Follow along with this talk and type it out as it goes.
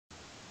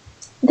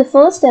The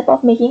first step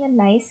of making a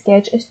nice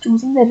sketch is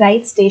choosing the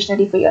right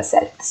stationery for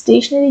yourself, the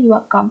stationery you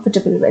are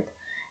comfortable with.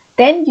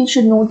 Then you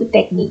should know the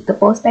technique. The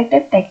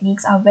perspective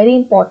techniques are very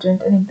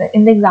important in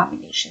the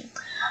examination.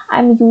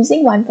 I'm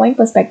using 1 point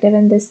perspective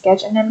in this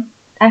sketch, and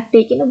I've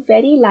taken a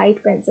very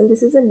light pencil.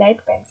 This is a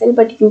lead pencil,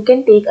 but you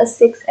can take a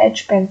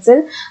 6H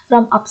pencil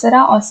from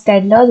Apsara or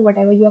Staedtler's,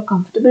 whatever you are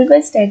comfortable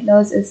with.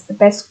 Staedtler's is the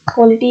best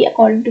quality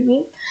according to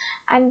me.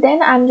 And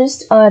then I'm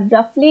just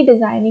roughly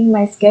designing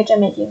my sketch.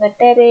 I'm making a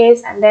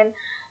terrace, and then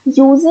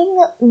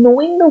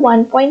knowing the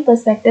 1 point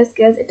perspective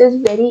skills, it is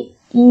very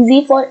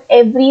easy for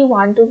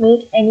everyone to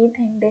make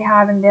anything they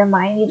have in their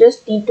mind. You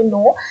just need to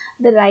know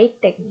the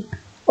right technique.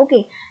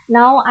 Okay,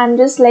 now I'm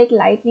just like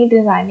lightly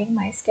designing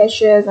my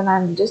sketches, and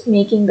I'm just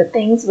making the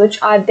things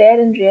which are there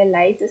in real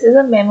life. This is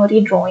a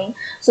memory drawing,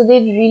 so they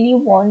really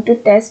want to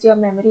test your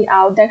memory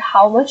out, that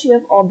how much you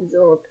have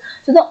observed.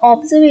 So the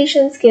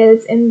observation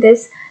skills in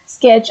this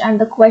sketch and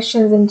the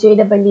questions in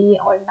JEE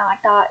or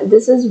NATA,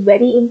 this is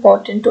very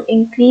important to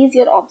increase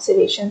your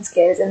observation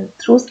skills and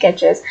through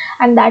sketches,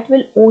 and that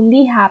will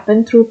only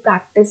happen through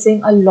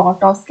practicing a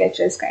lot of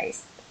sketches,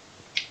 guys.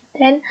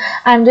 Then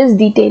I'm just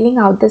detailing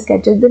out the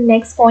sketches. The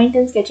next point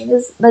in sketching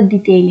is the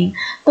detailing.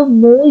 The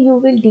more you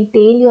will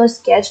detail your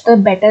sketch, the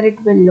better it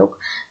will look.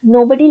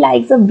 Nobody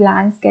likes a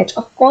blank sketch.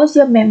 Of course,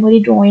 your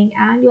memory drawing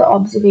and your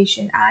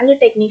observation and your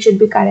technique should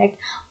be correct,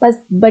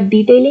 but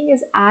detailing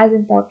is as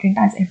important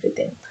as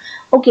everything.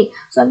 Okay,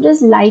 so I'm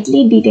just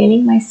lightly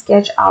detailing my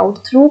sketch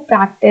out through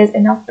practice,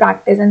 enough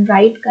practice and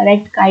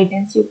correct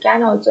guidance. You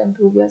can also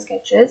improve your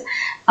sketches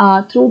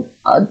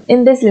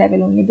in this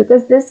level only,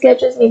 because this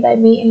sketch is made by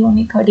me in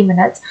only 30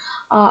 minutes.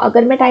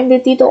 Agar main time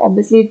deti to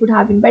obviously it would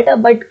have been better,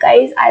 but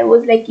guys, I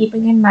was like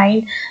keeping in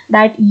mind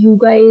that you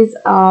guys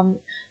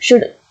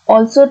should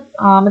also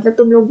मतलब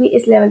तुम लोग भी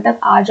इस level तक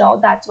आ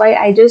जाओ. That's why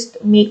I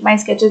just make my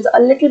sketches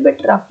a little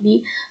bit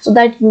roughly, so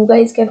that you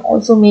guys can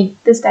also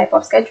make this type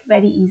of sketch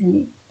very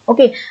easily.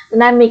 Okay,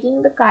 then I'm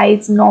making the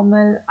kites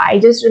normal. I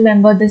just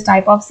remember this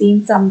type of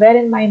scene somewhere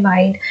in my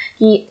mind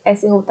कि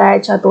ऐसे होता है,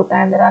 छत होता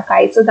है, and there are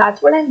kites. So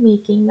that's what I'm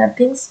making,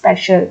 nothing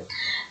special.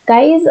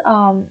 Guys,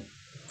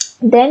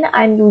 then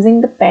I'm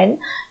using the pen.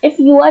 If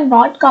you are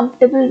not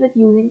comfortable with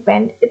using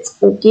pen, it's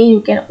okay.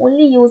 You can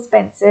only use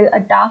pencil, a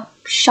dark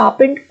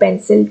sharpened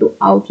pencil to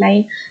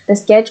outline the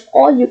sketch,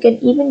 or you can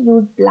even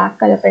use black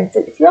color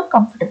pencil if you are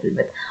comfortable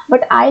with.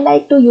 But I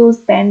like to use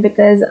pen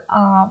because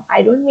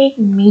I don't make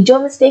major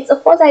mistakes.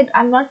 Of course,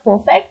 I'm not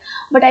perfect,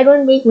 but I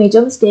don't make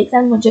major mistakes,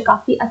 and मुझे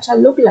काफी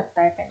अच्छा look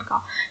लगता है pen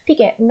का.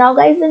 ठीक है. Now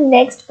guys, the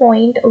next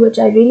point which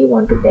I really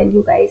want to tell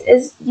you guys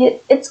is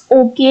it's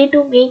okay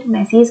to make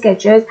messy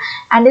sketches,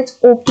 and it's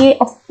okay,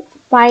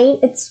 fine,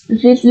 it's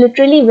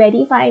literally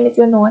very fine if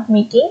you're not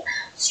making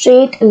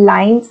straight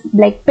lines,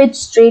 like pitch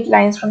straight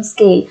lines from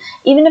scale.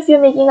 Even if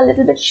you're making a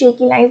little bit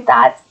shaky lines,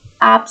 that's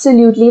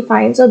absolutely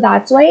fine. So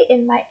that's why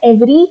in my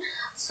every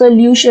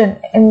solution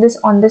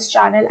on this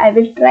channel, I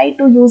will try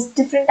to use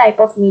different type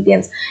of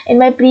mediums. In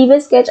my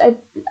previous sketch,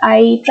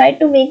 I tried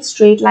to make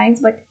straight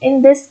lines, but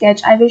in this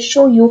sketch I will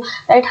show you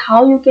that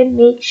how you can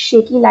make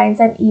shaky lines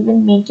and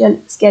even make your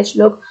sketch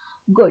look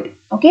good.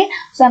 Okay,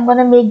 so I'm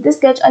gonna make this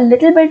sketch a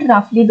little bit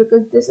roughly,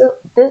 because this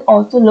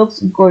also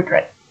looks good,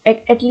 right?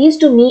 At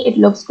least to me it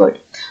looks good.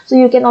 So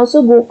you can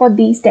also go for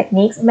these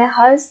techniques. मैं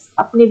हर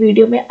अपने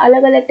video में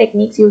अलग अलग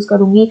techniques use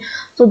करूंगी,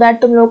 so that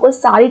तुम लोगों को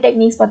सारी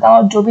टेक्निक्स पता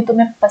हो, जो भी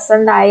तुम्हें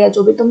पसंद आए या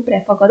जो भी तुम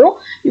प्रेफर करो,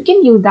 you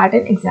can use that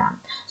in exam.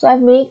 So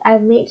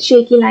I've made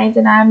shaky lines,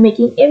 and I am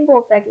making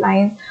imperfect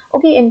lines,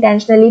 okay,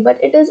 intentionally,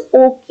 but it is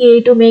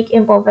okay to make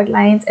imperfect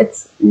lines.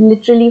 It's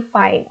literally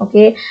fine.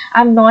 Okay,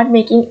 I'm not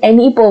making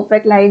any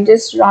perfect line,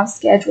 just rough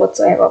sketch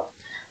whatsoever,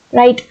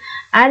 right?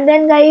 And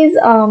then guys,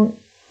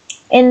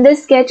 in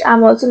this sketch,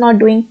 I'm also not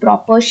doing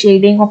proper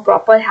shading or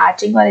proper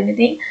hatching or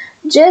anything.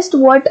 Just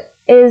what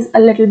is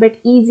a little bit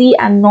easy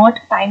and not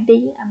time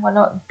taking, I'm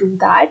gonna do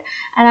that.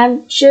 And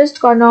I'm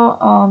just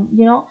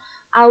gonna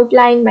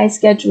outline my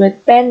sketch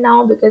with pen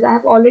now, because I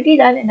have already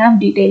done enough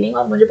detailing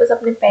और मुझे बस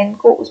अपने pen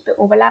को उस पे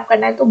overlap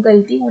करना है, तो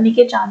गलती होने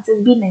के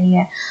chances भी नहीं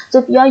है.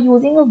 So if you are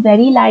using a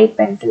very light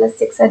pencil, a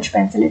 6H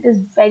pencil, it is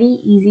very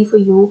easy for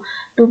you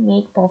to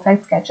make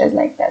perfect sketches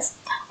like this.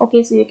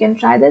 Okay, so you can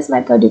try this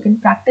method, you can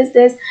practice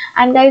this.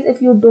 And guys,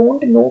 if you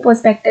don't know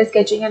perspective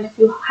sketching, and if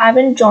you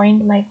haven't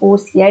joined my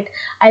course yet,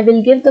 I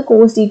will give the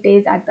course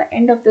details at the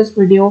end of this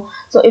video.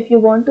 So if you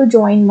want to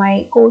join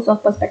my course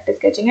of perspective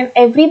sketching, and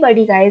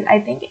everybody guys, I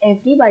think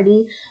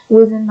everybody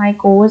who is in my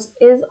course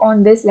is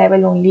on this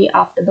level only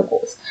after the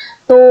course.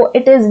 So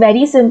it is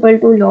very simple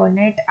to learn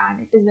it, and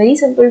it is very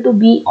simple to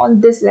be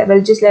on this level,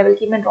 जिस level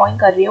की मैं drawing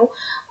कर रही हूँ.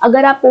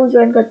 अगर आप course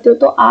join करते हो,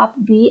 तो आप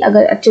भी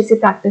अगर अच्छे से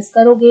practice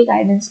करोगे,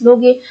 guidance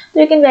लोगे, तो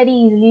you can very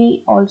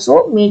easily also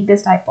make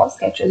this type of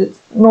sketches. It's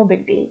no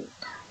big deal,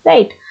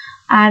 right?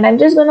 And I'm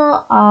just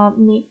gonna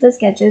make the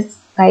sketches,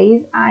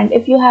 guys. And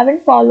if you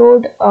haven't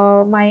followed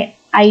my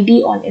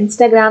ID on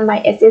Instagram, my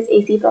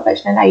SSAC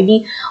professional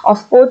ID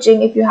of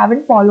coaching. If you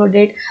haven't followed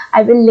it,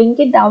 I will link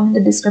it down in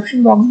the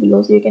description box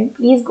below, so you can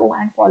please go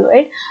and follow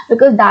it,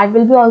 because that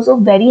will be also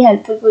very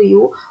helpful for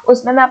you.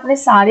 उसमें मैं अपने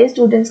सारे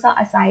students का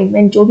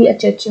assignment जो भी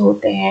अच्छे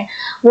होते हैं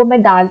वो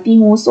मैं डालती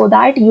हूँ, so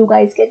that you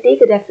guys can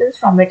take reference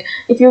from it.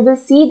 If you will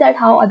see that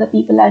how other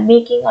people are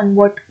making and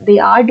what they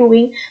are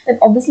doing, then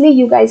obviously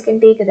you guys can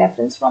take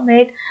reference from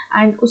it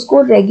and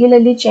उसको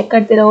regularly check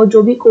करते रहो.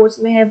 जो भी course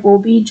में है वो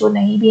भी, जो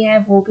नहीं भी है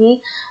वो भी,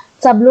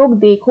 सब लोग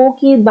देखो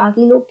कि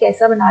बाकी लोग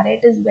कैसा बना रहे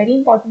हैं. It is very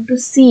important to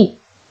see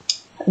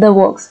the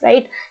works,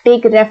 right?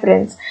 Take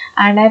reference.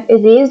 And I've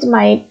erased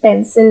my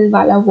pencil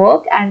wala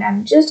work and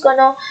I'm just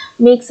gonna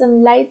make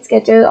some light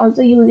sketches,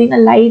 also using a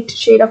light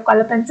shade of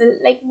color pencil.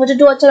 Like मुझे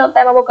जो अच्छा लगता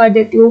है मैं वो कर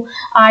देती हूँ.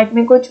 Art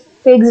में कुछ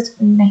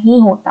fixed नहीं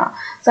होता.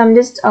 So I'm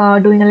just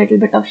doing a little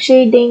bit of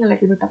shading, a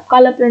little bit of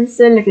color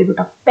pencil, a little bit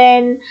of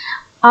pen,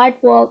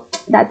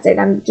 artwork. That's it.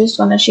 I'm just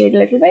gonna shade a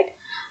little bit.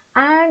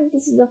 And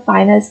this is the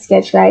final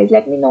sketch, guys.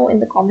 Let me know in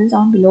the comments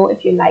down below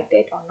if you liked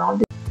it or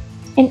not.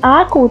 In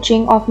our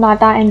coaching of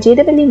NATA and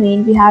JEE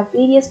Main, we have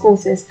various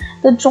courses.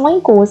 The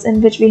drawing course, in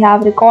which we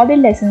have recorded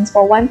lessons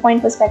for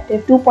 1-point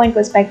perspective, 2-point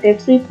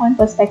perspective, 3-point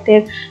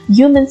perspective,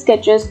 human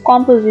sketches,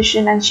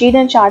 composition and shade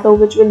and shadow,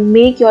 which will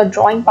make your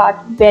drawing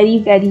part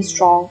very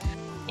strong.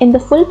 In the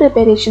full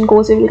preparation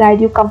course, we will guide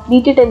you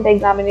completed in the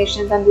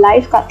examinations, and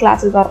live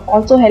classes are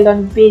also held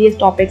on various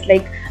topics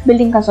like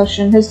building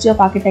construction, history of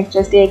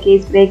architecture,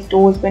 staircase, bricks,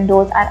 doors,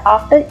 windows, and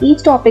after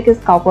each topic is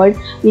covered,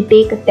 we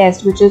take a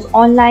test which is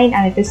online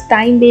and it is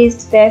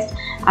time-based test.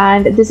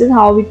 And this is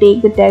how we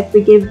take the test.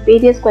 We give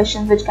various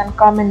questions which can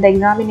come in the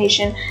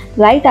examination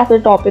right after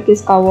the topic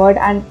is covered,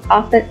 and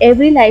after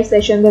every live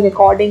session the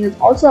recording is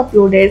also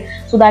uploaded,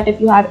 so that if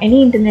you have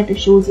any internet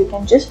issues you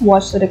can just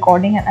watch the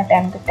recording and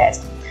attempt the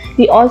test.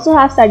 We also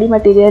have study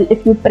material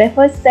if you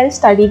prefer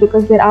self-study,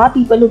 because there are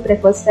people who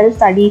prefer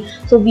self-study.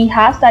 So we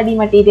have study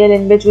material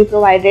in which we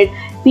provided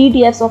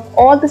PDFs of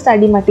all the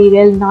study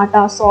material,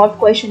 NATA, solved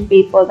question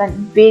papers and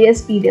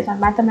various PDFs on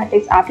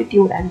mathematics,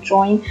 aptitude and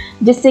drawing,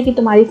 जिससे कि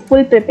तुम्हारी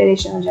full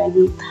preparation हो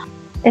जाएगी.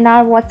 In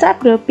our WhatsApp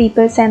group,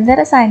 people send their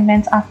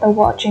assignments after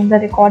watching the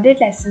recorded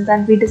lessons,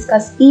 and we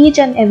discuss each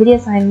and every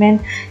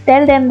assignment,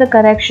 tell them the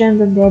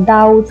corrections and their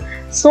doubts,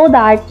 so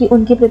that कि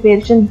उनकी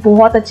preparation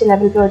बहुत अच्छे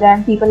level पे हो जाए.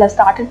 And people have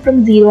started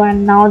from zero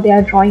and now they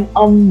are drawing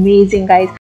amazing, guys.